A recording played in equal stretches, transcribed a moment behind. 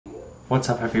What's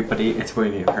up everybody, it's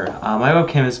Wayne here. My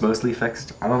webcam is mostly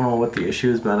fixed. I don't know what the issue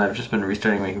is, but I've just been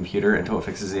restarting my computer until it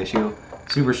fixes the issue.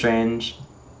 Super strange.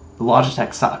 The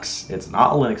Logitech sucks. It's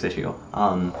not a Linux issue.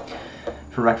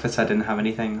 For breakfast I didn't have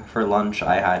anything. For lunch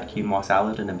I had quinoa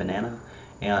salad and a banana.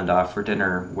 And for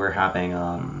dinner we're having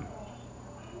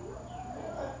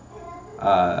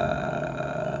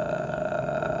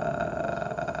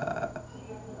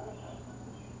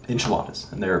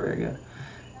enchiladas, and they were very good.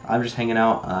 I'm just hanging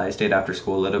out. I stayed after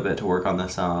school a little bit to work on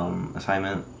this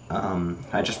assignment.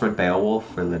 I just read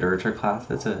Beowulf for literature class.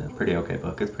 It's a pretty okay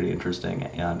book. It's pretty interesting.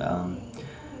 And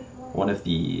one of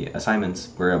the assignments,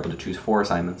 we're able to choose 4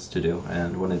 assignments to do,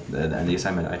 and the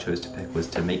assignment I chose to pick was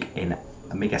to make a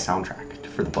soundtrack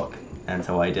for the book. And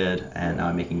so I did, and now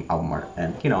I'm making album art.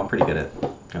 And you know, I'm pretty good at,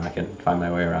 I can find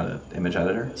my way around an image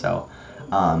editor. So,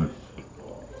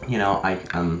 you know,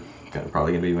 I'm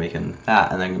probably gonna be making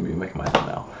that, and then gonna be making my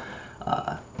thumbnail.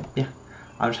 Yeah,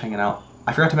 I'm just hanging out.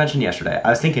 I forgot to mention yesterday. I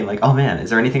was thinking like, oh man, is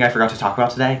there anything I forgot to talk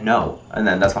about today? No. And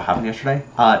then that's what happened yesterday.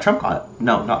 Trump got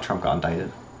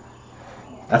indicted.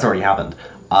 That's already happened.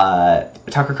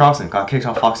 Tucker Carlson got kicked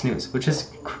off Fox News, which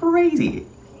is crazy.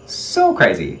 So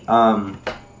crazy.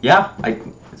 Yeah,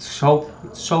 it's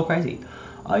so crazy.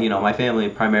 You know, my family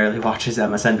primarily watches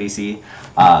MSNBC,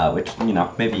 which, you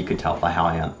know, maybe you could tell by how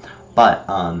I am. But,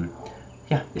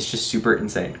 yeah, it's just super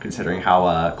insane considering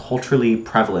how culturally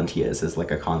prevalent he is as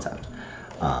like a concept.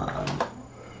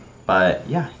 But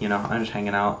yeah, you know, I'm just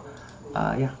hanging out.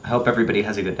 Yeah, I hope everybody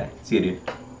has a good day. See you, dude.